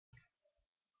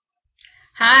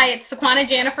Hi, it's Saquana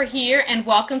Jennifer here, and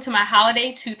welcome to my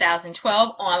holiday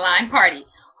 2012 online party.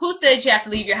 Who says you have to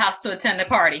leave your house to attend the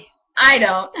party? I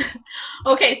don't.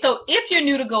 Okay, so if you're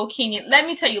new to Gold Canyon, let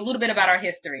me tell you a little bit about our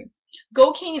history.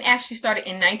 Gold Canyon actually started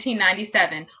in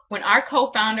 1997 when our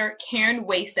co-founder, Karen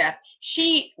Wayseth,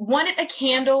 she wanted a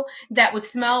candle that would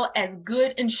smell as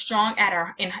good and strong at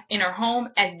in her home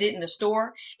as it did in the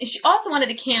store. And she also wanted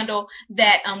a candle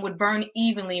that would burn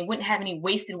evenly and wouldn't have any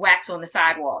wasted wax on the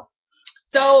sidewalls.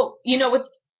 So, with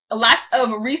a lot of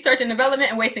research and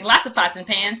development and wasting lots of pots and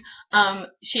pans,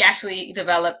 she actually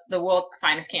developed the world's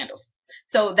finest candles.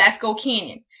 So that's Gold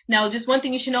Canyon. Now, just one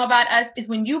thing you should know about us is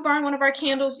when you burn one of our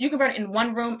candles, you can burn it in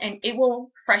one room and it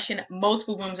will freshen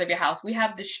multiple rooms of your house. We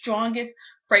have the strongest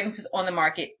fragrances on the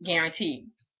market, guaranteed.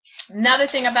 Another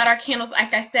thing about our candles,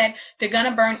 like I said, they're going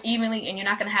to burn evenly and you're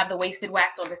not going to have the wasted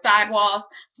wax on the sidewalls.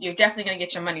 So you're definitely going to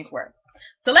get your money's worth.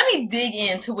 So let me dig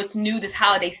into what's new this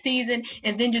holiday season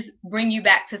and then just bring you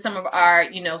back to some of our,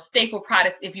 staple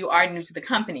products if you are new to the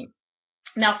company.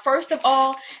 Now, first of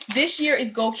all, this year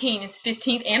is Gold Canyon's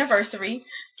 15th anniversary.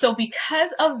 So because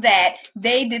of that,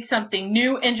 they did something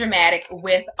new and dramatic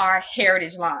with our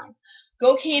Heritage line.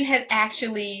 Gold Canyon has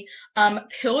actually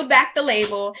peeled back the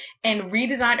label and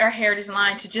redesigned our Heritage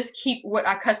line to just keep what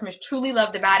our customers truly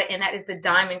loved about it, and that is the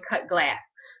diamond cut glass.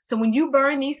 So when you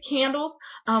burn these candles,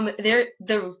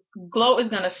 the glow is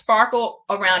going to sparkle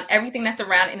around everything that's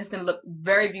around, and it's going to look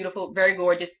very beautiful, very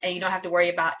gorgeous, and you don't have to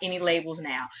worry about any labels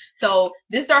now. So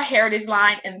this is our Heritage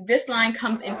line, and this line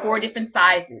comes in 4 different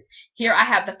sizes. Here I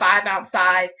have the 5-ounce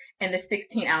size and the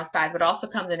 16-ounce size, but it also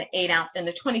comes in the 8-ounce and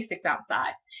the 26-ounce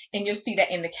size, and you'll see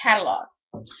that in the catalog.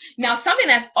 Now, something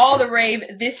that's all the rave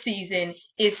this season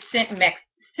is scent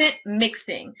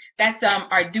mixing. That's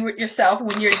our do-it-yourself,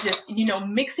 when you're just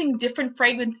mixing different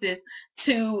fragrances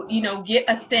to get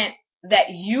a scent that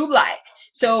you like.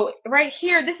 So right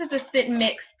here, this is a scent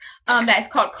mix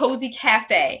that's called Cozy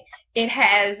Cafe. It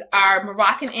has our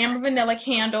Moroccan Amber Vanilla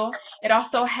candle. It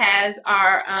also has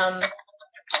our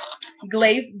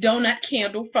glazed donut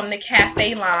candle from the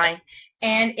cafe line,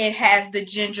 and it has the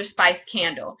ginger spice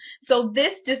candle. So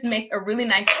this just makes a really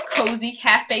nice cozy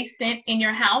cafe scent in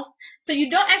your house. So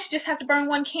you don't actually just have to burn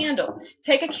one candle.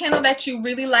 Take a candle that you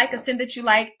really like, a scent that you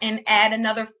like, and add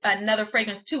another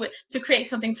fragrance to it to create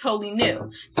something totally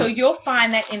new. So you'll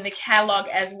find that in the catalog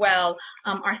as well,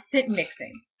 our scent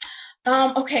mixing.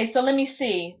 Okay, so let me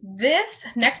see. This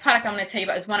next product I'm going to tell you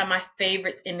about is one of my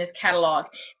favorites in this catalog,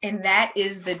 and that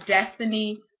is the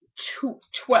Destiny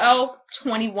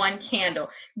 1221 candle.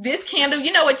 This candle,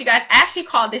 you know what, you guys, I actually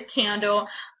call this candle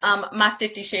my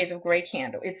 50 Shades of Grey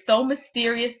candle. It's so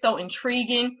mysterious, so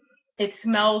intriguing. It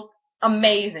smells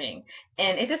amazing,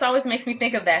 and it just always makes me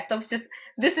think of that. So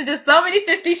this is just so many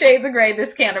 50 Shades of Grey,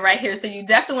 this candle right here. So you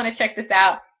definitely want to check this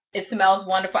out. It smells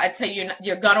wonderful. I tell you,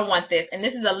 you're going to want this. And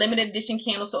this is a limited edition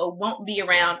candle, so it won't be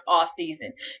around all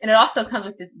season. And it also comes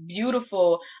with this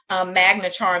beautiful magna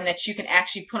charm that you can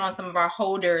actually put on some of our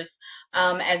holders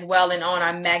as well, and on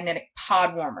our magnetic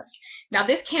pod warmers. Now,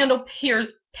 this candle pairs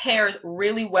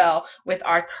really well with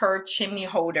our curved chimney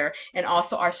holder and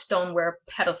also our stoneware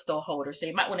pedestal holder. So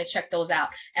you might want to check those out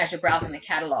as you're browsing the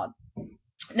catalog.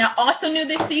 Now, also new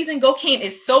this season, Gold Canyon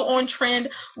is so on trend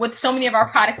with so many of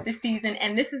our products this season,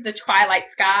 and this is the Twilight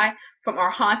Sky from our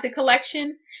Haunted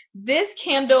collection. This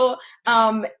candle,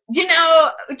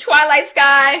 Twilight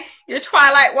Sky, your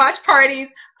Twilight watch parties,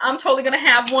 I'm totally going to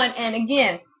have one, and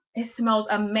again, it smells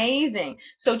amazing.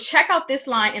 So check out this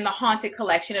line in the Haunted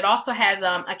collection. It also has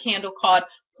a candle called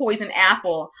Poison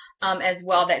Apple as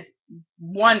well that's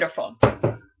wonderful.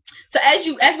 So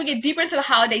as we get deeper into the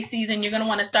holiday season, you're going to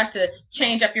want to start to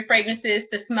change up your fragrances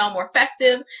to smell more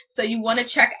festive. So you want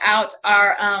to check out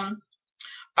our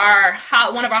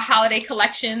one of our holiday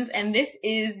collections, and this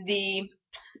is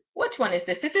which one is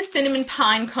this? This is Cinnamon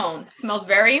Pine Cone. It smells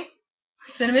very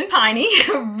cinnamon piney,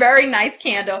 very nice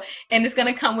candle, and it's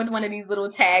going to come with one of these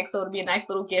little tags, so it'll be a nice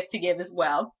little gift to give as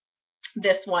well.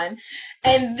 This one,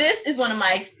 and this is one of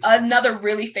my another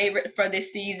really favorite for this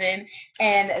season,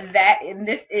 and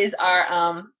this is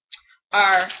our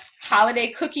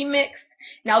holiday cookie mix.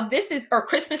 Now this is our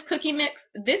Christmas cookie mix.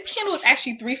 This candle is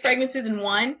actually 3 fragrances in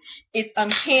one. It's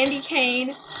candy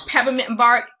cane, peppermint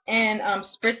bark, and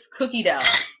spritz cookie dough.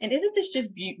 And isn't this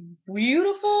just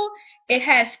beautiful? It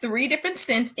has 3 different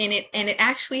scents in it, and it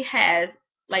actually has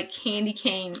like candy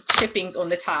cane chippings on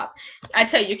the top. I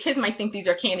tell you, your kids might think these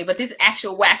are candy, but this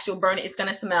actual wax, you'll burn it, it's going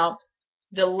to smell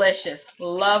delicious.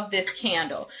 Love this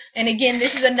candle. And again,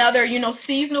 this is another,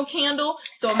 seasonal candle,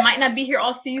 so it might not be here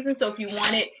all season, so if you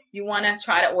want it, you want to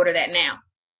try to order that now.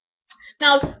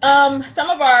 Now, some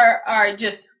of our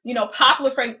just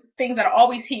popular things that are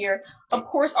always here, of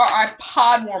course, are our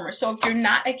pod warmers. So if you're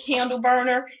not a candle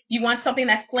burner, you want something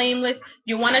that's flameless,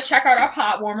 you want to check out our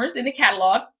pod warmers in the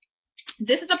catalog.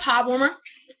 This is a pod warmer.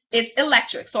 It's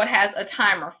electric, so it has a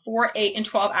timer, 4, 8, and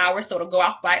 12 hours, so it'll go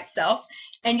off by itself.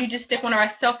 And you just stick one of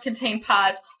our self-contained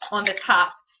pods on the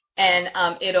top, and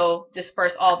it'll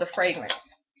disperse all the fragrance.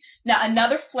 Now,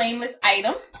 another flameless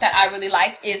item that I really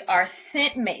like is our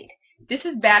ScentMate. This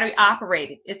is battery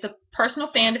operated. It's a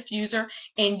personal fan diffuser,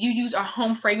 and you use our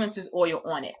home fragrances oil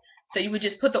on it. So you would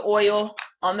just put the oil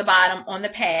on the bottom, on the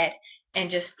pad, and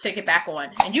just stick it back on.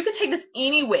 And you can take this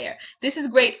anywhere. This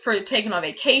is great for taking on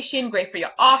vacation, great for your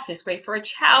office, great for a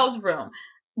child's room,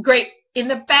 great in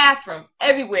the bathroom.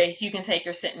 Everywhere you can take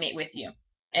your ScentMate with you.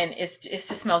 And it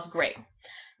just smells great.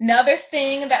 Another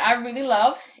thing that I really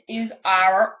love is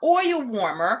our oil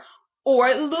warmer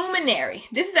or luminary.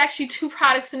 This is actually 2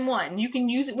 products in one. You can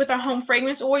use it with our home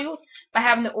fragrance oils by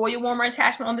having the oil warmer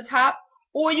attachment on the top,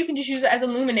 or you can just use it as a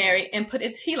luminary and put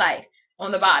a tea light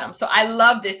on the bottom. So I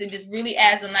love this. It just really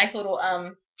adds a nice little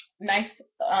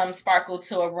sparkle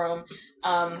to a room.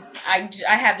 I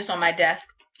have this on my desk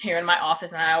here in my office,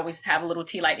 and I always have a little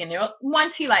tea light in there.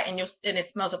 One tea light, and it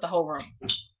smells up the whole room.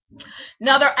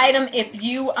 Another item, if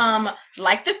you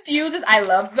like diffusers, I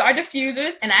love our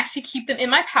diffusers and I actually keep them in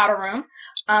my powder room,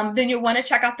 then you'll want to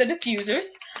check out the diffusers.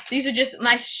 These are just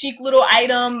nice chic little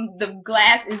items. The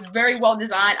glass is very well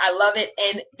designed. I love it,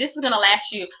 and this is going to last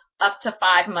you up to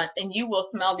 5 months, and you will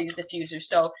smell these diffusers.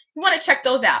 So you want to check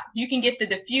those out. You can get the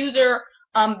diffuser,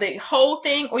 the whole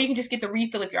thing, or you can just get the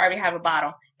refill if you already have a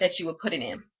bottle that you would put it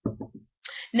in.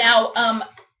 Now,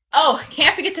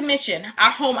 can't forget to mention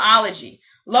our Homeology.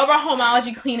 Love our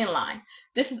Homeology cleaning line.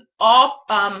 This is all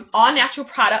natural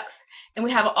products, and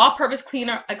we have an all-purpose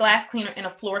cleaner, a glass cleaner, and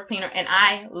a floor cleaner, and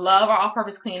I love our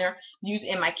all-purpose cleaner. Use it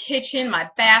in my kitchen, my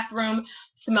bathroom.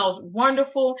 Smells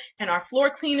wonderful. And our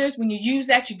floor cleaners, when you use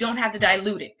that, you don't have to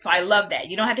dilute it. So I love that.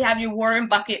 You don't have to have your water and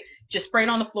bucket. Just spray it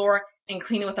on the floor and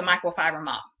clean it with a microfiber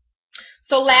mop.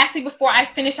 So lastly, before I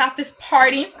finish out this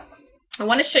party, I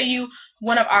want to show you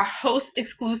one of our host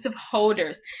exclusive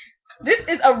holders. This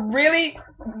is a really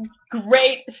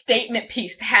great statement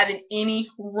piece to have in any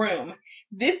room.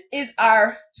 This is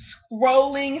our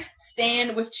scrolling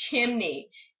stand with chimney.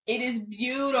 It is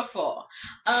beautiful.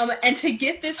 And to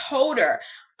get this holder,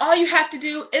 all you have to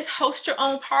do is host your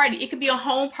own party. It could be a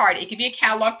home party. It could be a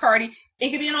catalog party.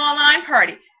 It could be an online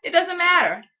party. It doesn't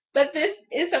matter. But this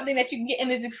is something that you can get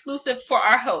and is exclusive for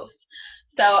our hosts.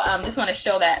 So just want to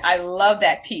show that. I love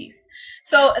that piece.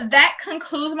 So that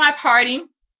concludes my party.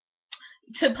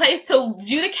 To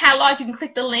view the catalog, you can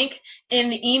click the link in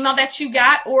the email that you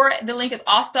got, or the link is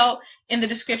also in the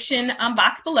description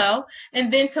box below.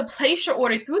 And then to place your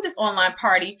order through this online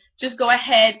party, just go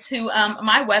ahead to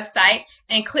my website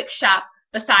and click shop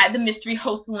beside the mystery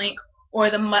host link or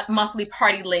the monthly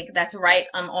party link that's right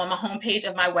on my homepage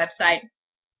of my website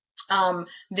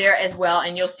there as well,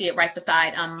 and you'll see it right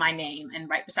beside my name and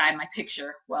right beside my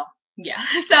picture. Well, yeah.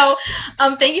 So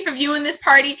thank you for viewing this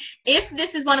party. If this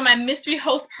is one of my mystery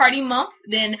host party months,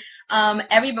 then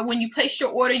when you place your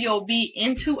order, you'll be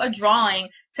into a drawing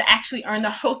to actually earn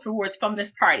the host rewards from this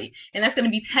party. And that's going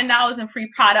to be $10 in free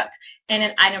product and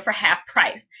an item for half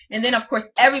price. And then, of course,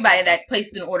 everybody that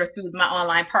places an order through my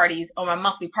online parties or my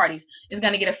monthly parties is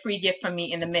going to get a free gift from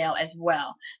me in the mail as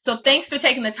well. So thanks for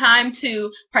taking the time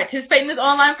to participate in this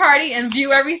online party and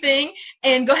view everything.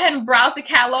 And go ahead and browse the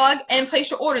catalog and place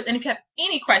your orders. And if you have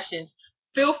any questions,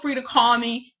 feel free to call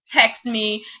me, text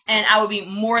me, and I will be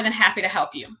more than happy to help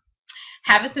you.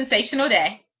 Have a sensational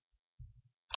day.